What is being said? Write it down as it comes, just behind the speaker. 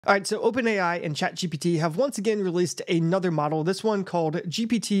All right, so OpenAI and ChatGPT have once again released another model, this one called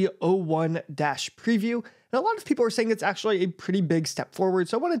GPT-01-Preview. And a lot of people are saying it's actually a pretty big step forward,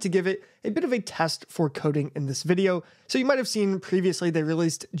 so I wanted to give it a bit of a test for coding in this video. So you might have seen previously they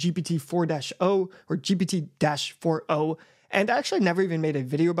released GPT-4-0 or GPT-4o, and I actually never even made a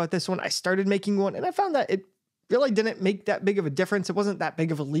video about this one. I started making one, and I found that it really didn't make that big of a difference. It wasn't that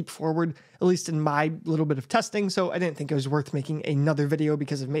big of a leap forward, at least in my little bit of testing, so I didn't think it was worth making another video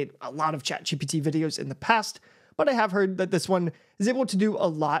because I've made a lot of ChatGPT videos in the past, but I have heard that this one is able to do a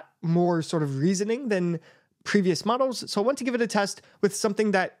lot more sort of reasoning than previous models, so I want to give it a test with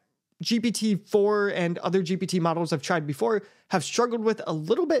something that GPT-4 and other GPT models I've tried before have struggled with a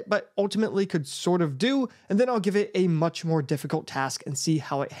little bit, but ultimately could sort of do, and then I'll give it a much more difficult task and see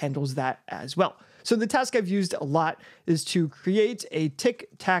how it handles that as well. So the task I've used a lot is to create a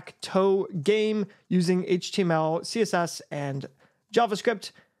tic-tac-toe game using HTML, CSS, and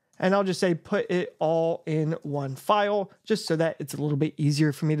JavaScript. And I'll just say put it all in one file just so that it's a little bit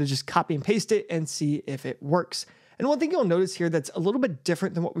easier for me to just copy and paste it and see if it works. And one thing you'll notice here that's a little bit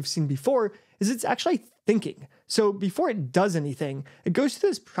different than what we've seen before is it's actually thinking. So before it does anything, it goes through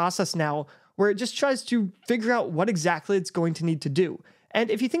this process now where it just tries to figure out what exactly it's going to need to do. And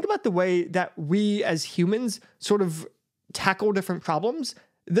if you think about the way that we as humans sort of tackle different problems,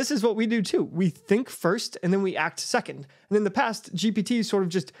 this is what we do too. We think first and then we act second. And in the past, GPT sort of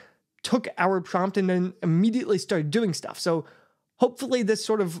just took our prompt and then immediately started doing stuff. So hopefully this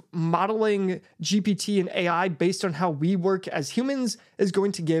sort of modeling GPT and AI based on how we work as humans is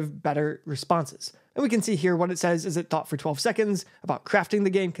going to give better responses. And we can see here what it says is it thought for 12 seconds about crafting the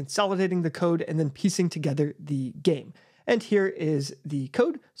game, consolidating the code, and then piecing together the game. And here is the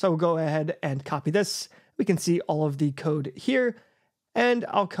code. So we'll go ahead and copy this. We can see all of the code here. And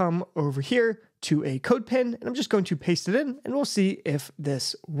I'll come over here to a code pin, and I'm just going to paste it in, and we'll see if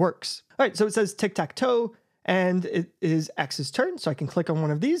this works. All right, so it says tic-tac-toe, and it is X's turn. So I can click on one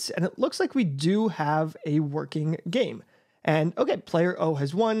of these, and it looks like we do have a working game. And okay, player O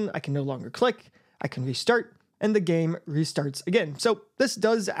has won. I can no longer click. I can restart, and the game restarts again. So this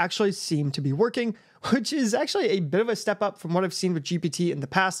does actually seem to be working, which is actually a bit of a step up from what I've seen with GPT in the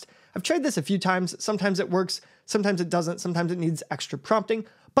past. I've tried this a few times. Sometimes it works, sometimes it doesn't, sometimes it needs extra prompting.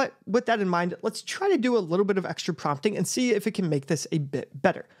 But with that in mind, let's try to do a little bit of extra prompting and see if it can make this a bit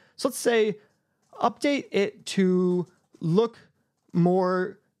better. So let's say update it to look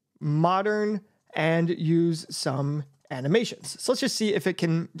more modern and use some animations. So let's just see if it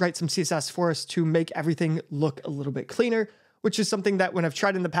can write some CSS for us to make everything look a little bit cleaner, which is something that when I've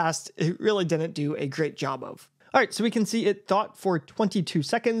tried in the past, it really didn't do a great job of. All right, so we can see it thought for 22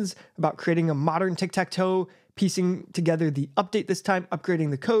 seconds about creating a modern tic-tac-toe, piecing together the update this time,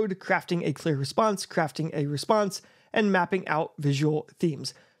 upgrading the code, crafting a clear response, crafting a response, and mapping out visual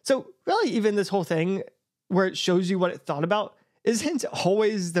themes. So really even this whole thing where it shows you what it thought about isn't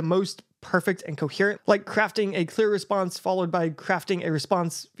always the most perfect and coherent. Like crafting a clear response followed by crafting a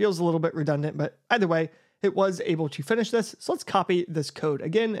response feels a little bit redundant, but either way, it was able to finish this. So let's copy this code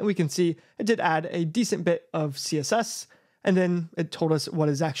again, and we can see it did add a decent bit of CSS, and then it told us what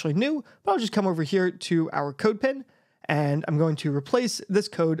is actually new. But I'll just come over here to our code pin, and I'm going to replace this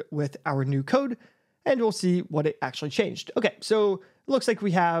code with our new code, and we'll see what it actually changed. Okay, so it looks like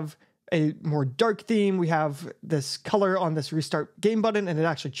we have a more dark theme. We have this color on this restart game button, and it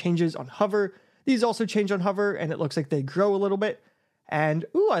actually changes on hover. These also change on hover, and it looks like they grow a little bit. And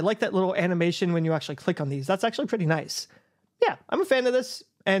ooh, I like that little animation when you actually click on these. That's actually pretty nice. Yeah, I'm a fan of this.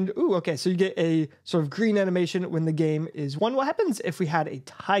 And ooh, okay, so you get a sort of green animation when the game is won. What happens if we had a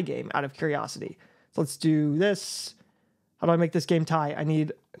tie game out of curiosity? So let's do this. How do I make this game tie? I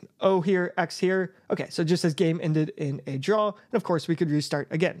need an O here, X here. Okay, so just as game ended in a draw. And of course, we could restart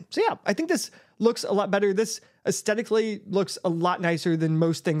again. So yeah, I think this looks a lot better. This aesthetically looks a lot nicer than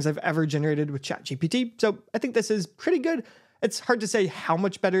most things I've ever generated with ChatGPT. So I think this is pretty good. It's hard to say how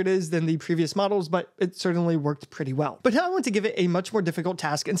much better it is than the previous models, but it certainly worked pretty well. But now I want to give it a much more difficult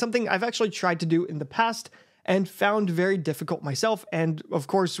task and something I've actually tried to do in the past and found very difficult myself, and of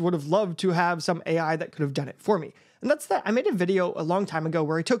course would have loved to have some AI that could have done it for me. And that's that. I made a video a long time ago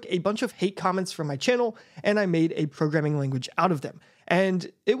where I took a bunch of hate comments from my channel and I made a programming language out of them.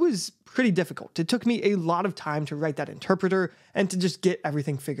 And it was pretty difficult. It took me a lot of time to write that interpreter and to just get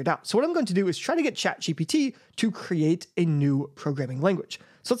everything figured out. So what I'm going to do is try to get ChatGPT to create a new programming language.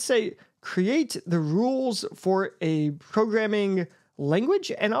 So let's say create the rules for a programming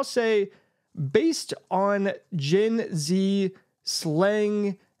language, and I'll say based on Gen Z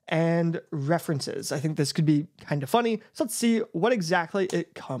slang and references. I think this could be kind of funny. So let's see what exactly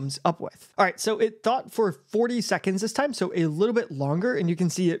it comes up with. All right, so it thought for 40 seconds this time, so a little bit longer, and you can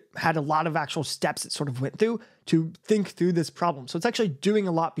see it had a lot of actual steps it sort of went through to think through this problem. So it's actually doing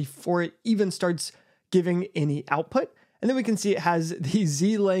a lot before it even starts giving any output. And then we can see it has the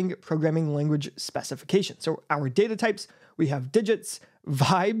Zlang programming language specification. So our data types, we have digits,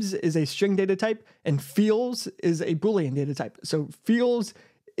 vibes is a string data type, and feels is a Boolean data type. So feels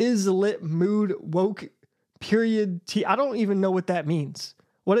is lit, mood, woke, period, T. I don't even know what that means.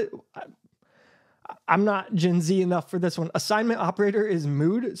 I'm not Gen Z enough for this one. Assignment operator is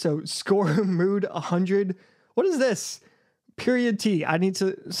mood. So score mood 100. What is this? Period T. I need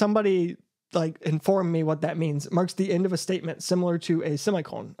somebody inform me what that means. Marks the end of a statement similar to a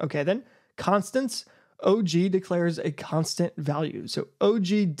semicolon. Okay, then constants. OG declares a constant value. So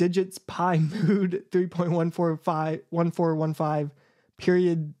OG digits pi mood 3.1415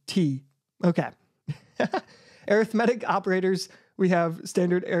 period T. Okay. Arithmetic operators. We have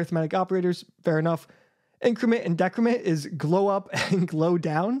standard arithmetic operators. Fair enough. Increment and decrement is glow up and glow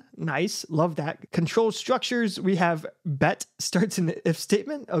down. Nice. Love that. Control structures. We have bet starts an if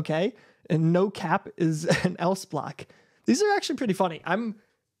statement. Okay. And no cap is an else block. These are actually pretty funny. I'm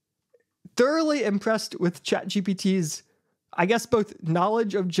thoroughly impressed with ChatGPT's, I guess, both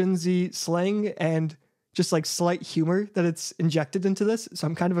knowledge of Gen Z slang and just slight humor that it's injected into this. So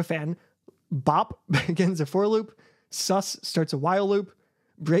I'm kind of a fan. Bop begins a for loop. Sus starts a while loop.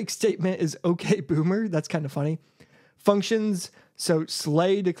 Break statement is okay boomer. That's kind of funny. Functions. So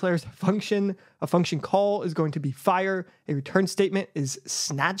slay declares a function. A function call is going to be fire. A return statement is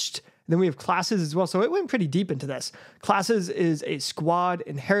snatched. Then we have classes as well. So it went pretty deep into this. Classes is a squad.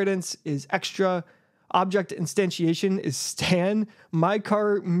 Inheritance is extra. Object instantiation is stan. My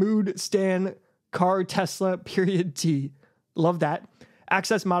car, mood, stan, car, Tesla, period T. Love that.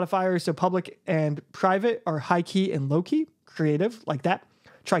 Access modifiers, so public and private, are high key and low key. Creative, like that.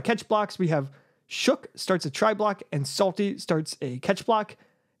 Try catch blocks. We have shook starts a try block and salty starts a catch block.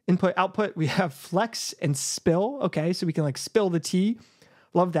 Input output, we have flex and spill. Okay, so we can spill the tea.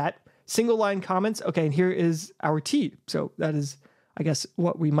 Love that. Single line comments. Okay, and here is our tea. So that is, I guess,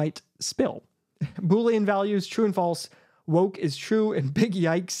 what we might spill. Boolean values, true and false. Woke is true and big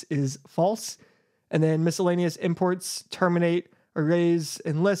yikes is false. And then miscellaneous imports, terminate, arrays,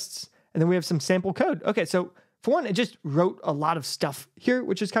 and lists. And then we have some sample code. Okay, so for one, it just wrote a lot of stuff here,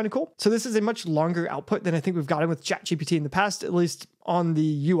 which is kind of cool. So this is a much longer output than I think we've gotten with ChatGPT in the past, at least on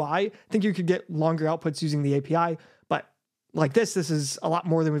the UI. I think you could get longer outputs using the API, but this is a lot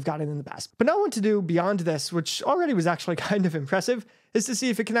more than we've gotten in the past. But now I want to do beyond this, which already was actually kind of impressive, is to see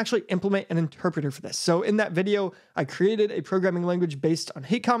if it can actually implement an interpreter for this. So in that video, I created a programming language based on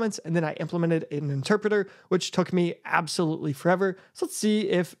hate comments, and then I implemented an interpreter, which took me absolutely forever. So let's see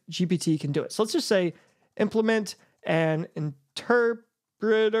if GPT can do it. So let's just say implement an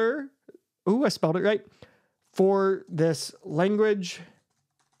interpreter. Ooh, I spelled it right. For this language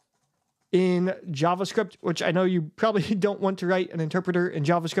in JavaScript, which I know you probably don't want to write an interpreter in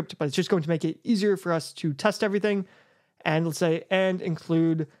JavaScript, but it's just going to make it easier for us to test everything. And let's say, and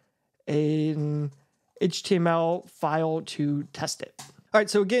include an HTML file to test it. All right,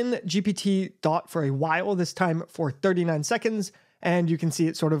 so again, GPT thought for a while, this time for 39 seconds, and you can see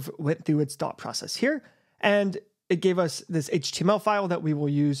it sort of went through its thought process here. And it gave us this HTML file that we will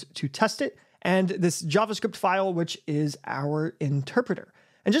use to test it, and this JavaScript file, which is our interpreter.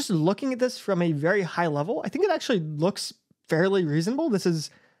 And just looking at this from a very high level, I think it actually looks fairly reasonable. This is,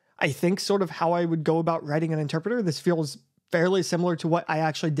 I think, sort of how I would go about writing an interpreter. This feels fairly similar to what I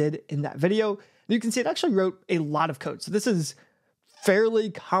actually did in that video. And you can see it actually wrote a lot of code. So this is fairly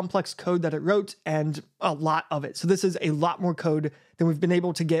complex code that it wrote, and a lot of it. So this is a lot more code than we've been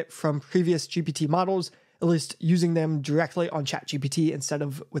able to get from previous GPT models, at least using them directly on ChatGPT instead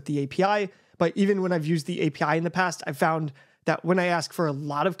of with the API. But even when I've used the API in the past, I've found that when I ask for a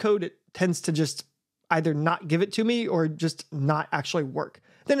lot of code, it tends to just either not give it to me or just not actually work.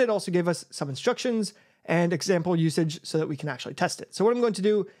 Then it also gave us some instructions and example usage so that we can actually test it. So what I'm going to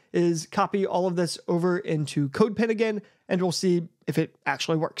do is copy all of this over into CodePen again, and we'll see if it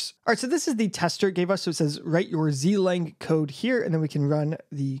actually works. All right, so this is the tester it gave us. So it says, write your Zlang code here, and then we can run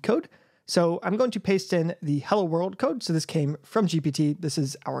the code. So I'm going to paste in the hello world code. So this came from GPT. This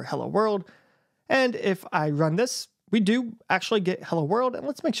is our hello world. And if I run this, we do actually get hello world. And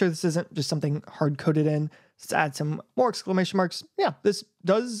let's make sure this isn't just something hard coded in. Let's add some more exclamation marks. Yeah, this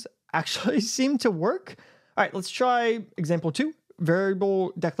does actually seem to work. All right, let's try example 2,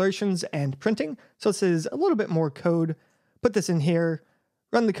 variable declarations and printing. So this is a little bit more code. Put this in here,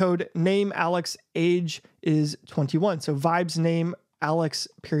 run the code, name Alex, age is 21. So Vibe's name Alex,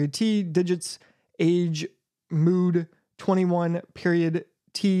 period T, digits, age, mood, 21, period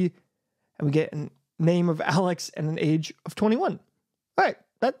T, and we get a name of Alex and an age of 21. All right,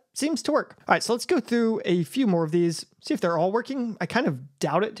 that seems to work. All right, so let's go through a few more of these, see if they're all working. I kind of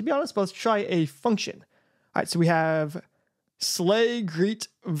doubt it, to be honest, but let's try a function. All right, so we have slay, greet,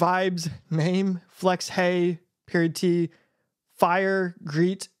 vibes, name, flex, hey, period T, fire,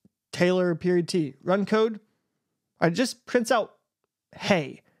 greet, Taylor, period T. Run code. All right, it just prints out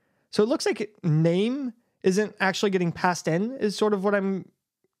hey. So it looks like name isn't actually getting passed in is sort of what I'm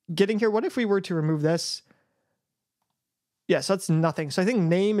getting here. What if we were to remove this? Yeah, so that's nothing. So I think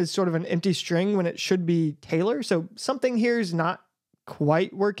name is sort of an empty string when it should be Taylor. So something here is not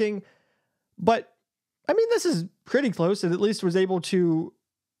quite working. But I mean, this is pretty close. It at least was able to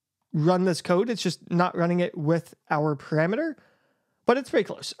run this code. It's just not running it with our parameter, but it's pretty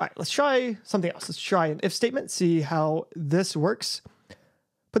close. All right, let's try something else. Let's try an if statement, see how this works.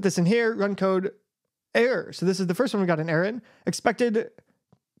 Put this in here, run code, error. So this is the first one we got an error in. Expected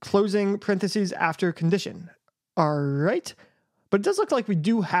closing parentheses after condition. All right. But it does look like we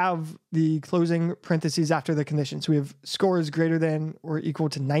do have the closing parentheses after the condition. So we have scores greater than or equal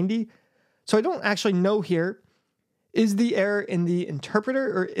to 90. So I don't actually know here, is the error in the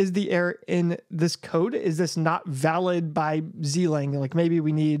interpreter or is the error in this code? Is this not valid by Zlang? Like maybe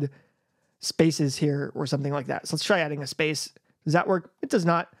we need spaces here or something like that. So let's try adding a space. Does that work? It does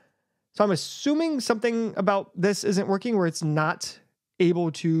not. So I'm assuming something about this isn't working where it's not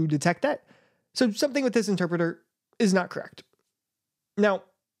able to detect that. So something with this interpreter is not correct. Now,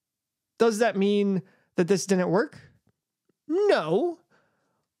 does that mean that this didn't work? No,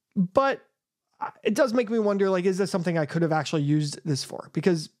 but it does make me wonder, like, is this something I could have actually used this for?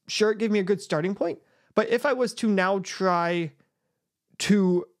 Because sure, it gave me a good starting point, but if I was to now try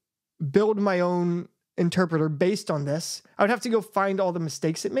to build my own interpreter based on this, I would have to go find all the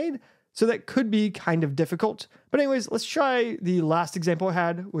mistakes it made. So that could be kind of difficult. But anyways, let's try the last example I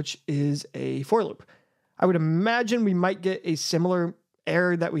had, which is a for loop. I would imagine we might get a similar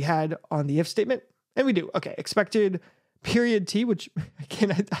error that we had on the if statement. And we do. Okay, expected period T, which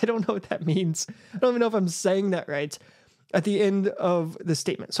again, I don't know what that means. I don't even know if I'm saying that right at the end of the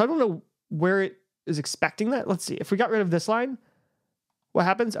statement. So I don't know where it is expecting that. Let's see. If we got rid of this line, what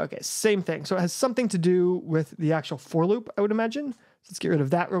happens? Okay, same thing. So it has something to do with the actual for loop, I would imagine. So let's get rid of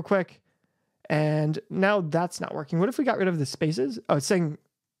that real quick. And now that's not working. What if we got rid of the spaces? Oh, it's saying,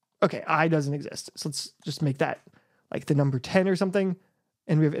 okay, I doesn't exist. So let's just make that like the number 10 or something.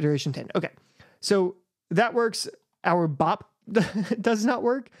 And we have iteration 10. Okay, so that works. Our bop does not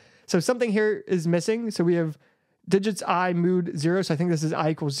work. So something here is missing. So we have digits I, mood 0. So I think this is I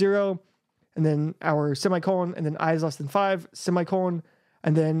equals 0. And then our semicolon, and then I is less than 5, semicolon,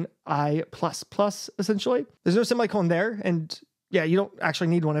 and then I plus plus, essentially. There's no semicolon there. And yeah, you don't actually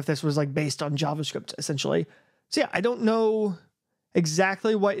need one if this was like based on JavaScript, essentially. So yeah, I don't know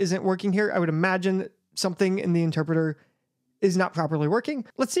exactly what isn't working here. I would imagine something in the interpreter is not properly working.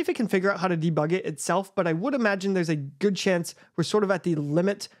 Let's see if it can figure out how to debug it itself, but I would imagine there's a good chance we're sort of at the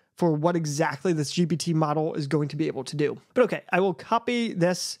limit for what exactly this GPT model is going to be able to do. But okay, I will copy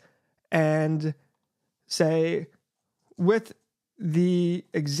this and say with the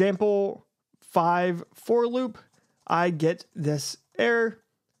example 5 for loop, I get this error.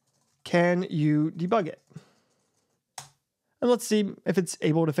 Can you debug it? And let's see if it's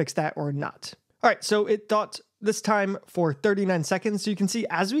able to fix that or not. All right, so it thought this time for 39 seconds. So you can see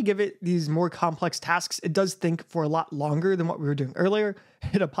as we give it these more complex tasks, it does think for a lot longer than what we were doing earlier.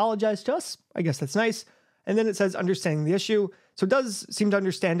 It apologized to us. I guess that's nice. And then it says understanding the issue. So it does seem to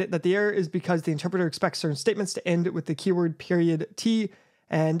understand it, that the error is because the interpreter expects certain statements to end with the keyword period T.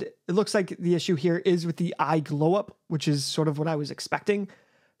 And it looks like the issue here is with the I glow up, which is sort of what I was expecting.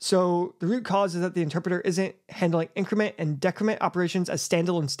 So the root cause is that the interpreter isn't handling increment and decrement operations as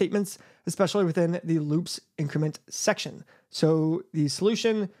standalone statements, especially within the loops increment section. So the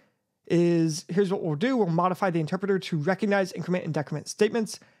solution is, here's what we'll do. We'll modify the interpreter to recognize increment and decrement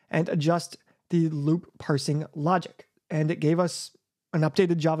statements and adjust the loop parsing logic. And it gave us an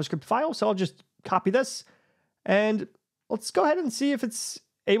updated JavaScript file. So I'll just copy this and let's go ahead and see if it's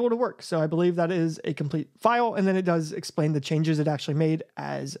able to work. So I believe that is a complete file. And then it does explain the changes it actually made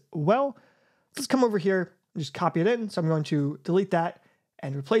as well. Let's come over here and just copy it in. So I'm going to delete that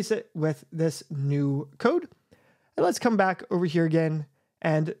and replace it with this new code. And let's come back over here again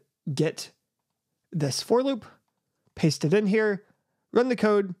and get this for loop, paste it in here, run the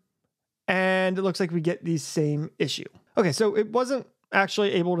code, and it looks like we get the same issue. Okay, so it wasn't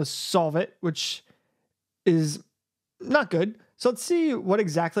actually able to solve it, which is not good. So let's see what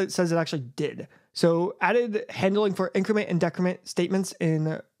exactly it says it actually did. So added handling for increment and decrement statements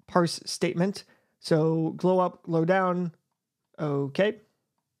in parse statement. So glow up, glow down. Okay.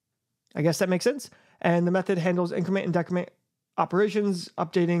 I guess that makes sense. And the method handles increment and decrement operations,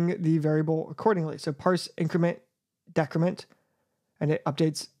 updating the variable accordingly. So parse increment, decrement, and it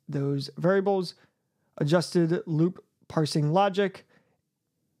updates those variables. Adjusted loop parsing logic.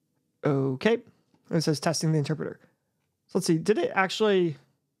 Okay. And it says testing the interpreter. So let's see. Did it actually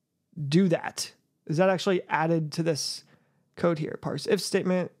do that? Is that actually added to this code here? Parse if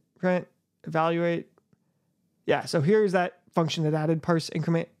statement, print, evaluate. Yeah, so here's that function that added parse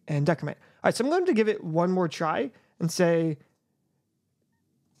increment and decrement. All right, so I'm going to give it one more try and say,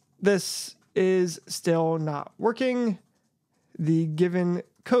 this is still not working. The given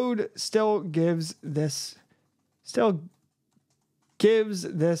code still gives this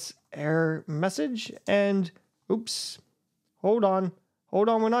error message. And oops, hold on,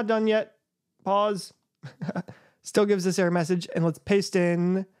 we're not done yet. Pause. Still gives this error message, and let's paste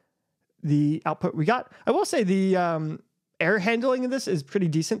in the output we got. I will say the error handling of this is pretty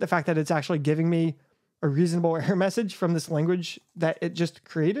decent. The fact that it's actually giving me a reasonable error message from this language that it just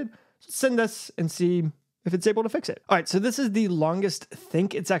created. So send this and see if it's able to fix it. All right, so this is the longest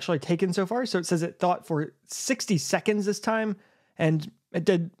think it's actually taken so far. So it says it thought for 60 seconds this time, and it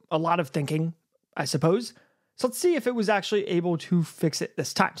did a lot of thinking, I suppose. So let's see if it was actually able to fix it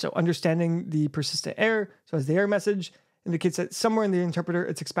this time. So understanding the persistent error. So as the error message indicates that somewhere in the interpreter,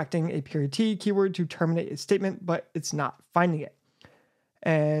 it's expecting a period T keyword to terminate a statement, but it's not finding it.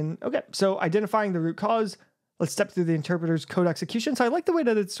 And okay, so identifying the root cause, let's step through the interpreter's code execution. So I like the way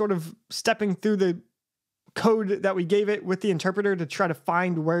that it's sort of stepping through the code that we gave it with the interpreter to try to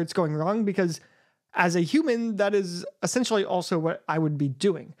find where it's going wrong, because as a human, that is essentially also what I would be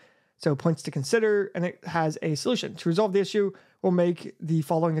doing. So points to consider, and it has a solution. To resolve the issue, we'll make the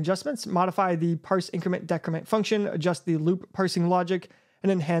following adjustments: modify the parse increment decrement function, adjust the loop parsing logic,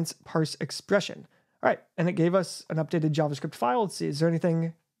 and enhance parse expression. All right, and it gave us an updated JavaScript file. Let's see, is there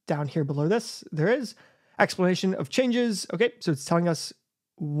anything down here below this? There is. Explanation of changes. Okay, so it's telling us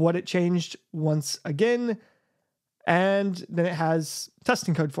what it changed once again. And then it has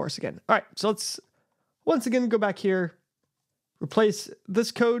testing code for us again. All right, so let's once again go back here, replace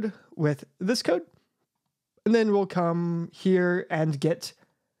this code with this code, and then we'll come here and get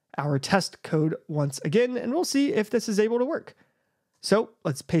our test code once again, and we'll see if this is able to work. So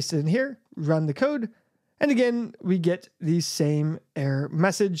let's paste it in here, run the code, and again, we get the same error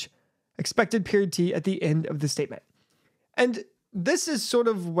message, expected period T at the end of the statement. And this is sort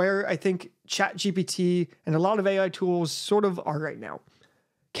of where I think ChatGPT and a lot of AI tools sort of are right now.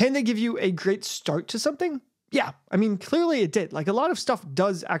 Can they give you a great start to something? Yeah, I mean, clearly it did. Like, a lot of stuff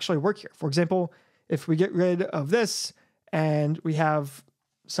does actually work here. For example, if we get rid of this and we have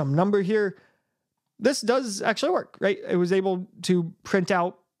some number here, this does actually work, right? It was able to print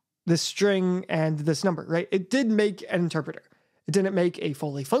out this string and this number, right? It did make an interpreter. It didn't make a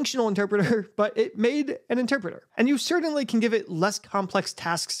fully functional interpreter, but it made an interpreter. And you certainly can give it less complex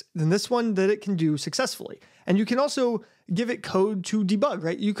tasks than this one that it can do successfully. And you can also give it code to debug,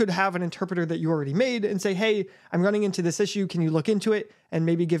 right? You could have an interpreter that you already made and say, hey, I'm running into this issue. Can you look into it and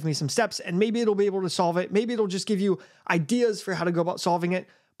maybe give me some steps? And maybe it'll be able to solve it. Maybe it'll just give you ideas for how to go about solving it.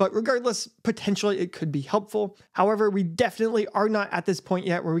 But regardless, potentially it could be helpful. However, we definitely are not at this point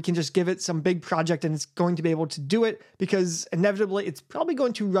yet where we can just give it some big project and it's going to be able to do it, because inevitably it's probably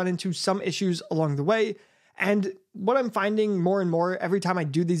going to run into some issues along the way. And what I'm finding more and more every time I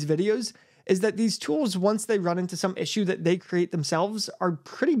do these videos is that these tools, once they run into some issue that they create themselves, are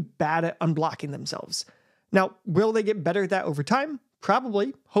pretty bad at unblocking themselves. Now, will they get better at that over time?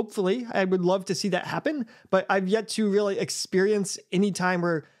 Probably, hopefully. I would love to see that happen, but I've yet to really experience any time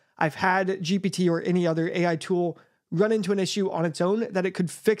where I've had GPT or any other AI tool run into an issue on its own that it could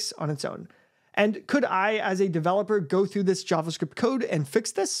fix on its own. And could I, as a developer, go through this JavaScript code and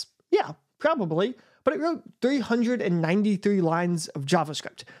fix this? Yeah, probably. But it wrote 393 lines of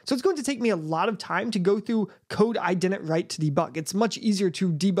JavaScript. So it's going to take me a lot of time to go through code I didn't write to debug. It's much easier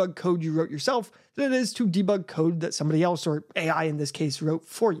to debug code you wrote yourself than it is to debug code that somebody else, or AI in this case, wrote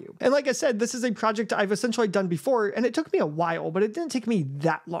for you. And like I said, this is a project I've essentially done before, and it took me a while, but it didn't take me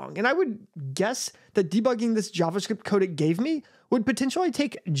that long. And I would guess that debugging this JavaScript code it gave me would potentially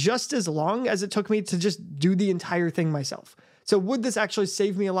take just as long as it took me to just do the entire thing myself. So would this actually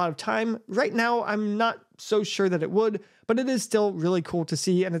save me a lot of time? Right now, I'm not so sure that it would, but it is still really cool to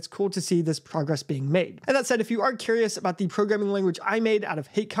see, and it's cool to see this progress being made. And that said, if you are curious about the programming language I made out of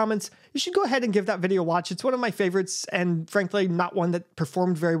hate comments, you should go ahead and give that video a watch. It's one of my favorites, and frankly, not one that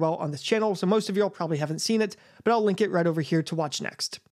performed very well on this channel, so most of y'all probably haven't seen it, but I'll link it right over here to watch next.